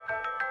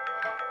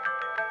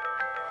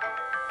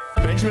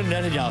Benjamin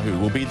Netanyahu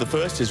will be the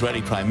first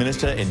Israeli Prime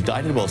Minister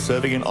indicted while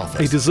serving in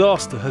office. A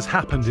disaster has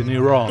happened in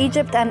Iran.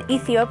 Egypt and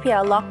Ethiopia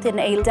are locked in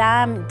a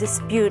dam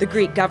dispute. The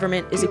Greek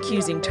government is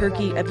accusing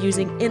Turkey of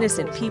using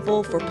innocent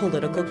people for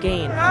political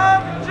gain.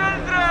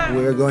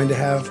 We're going to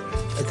have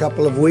a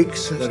couple of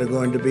weeks that are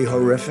going to be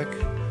horrific.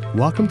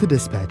 Welcome to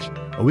Dispatch,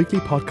 a weekly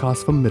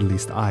podcast from Middle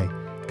East Eye,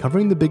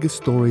 covering the biggest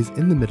stories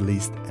in the Middle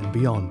East and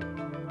beyond.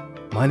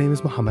 My name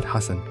is Mohammed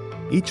Hassan.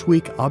 Each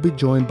week, I'll be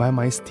joined by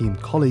my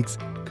esteemed colleagues,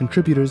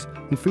 contributors,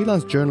 and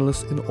freelance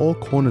journalists in all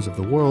corners of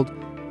the world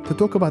to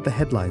talk about the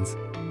headlines,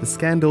 the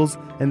scandals,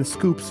 and the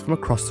scoops from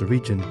across the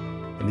region,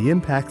 and the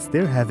impacts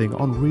they're having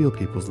on real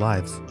people's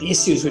lives. The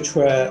issues which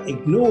were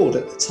ignored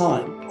at the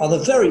time are the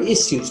very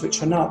issues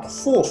which are now at the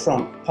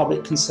forefront of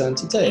public concern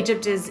today.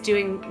 Egypt is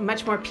doing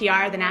much more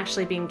PR than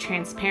actually being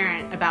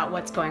transparent about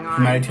what's going on.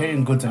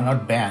 Humanitarian goods are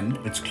not banned.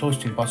 It's close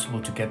to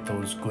impossible to get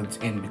those goods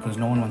in because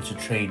no one wants to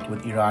trade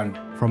with Iran.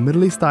 From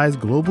Middle East Eye's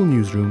global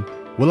newsroom,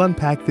 we'll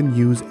unpack the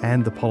news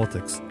and the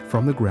politics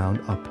from the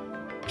ground up.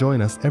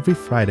 Join us every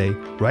Friday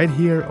right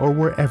here or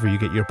wherever you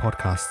get your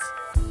podcasts.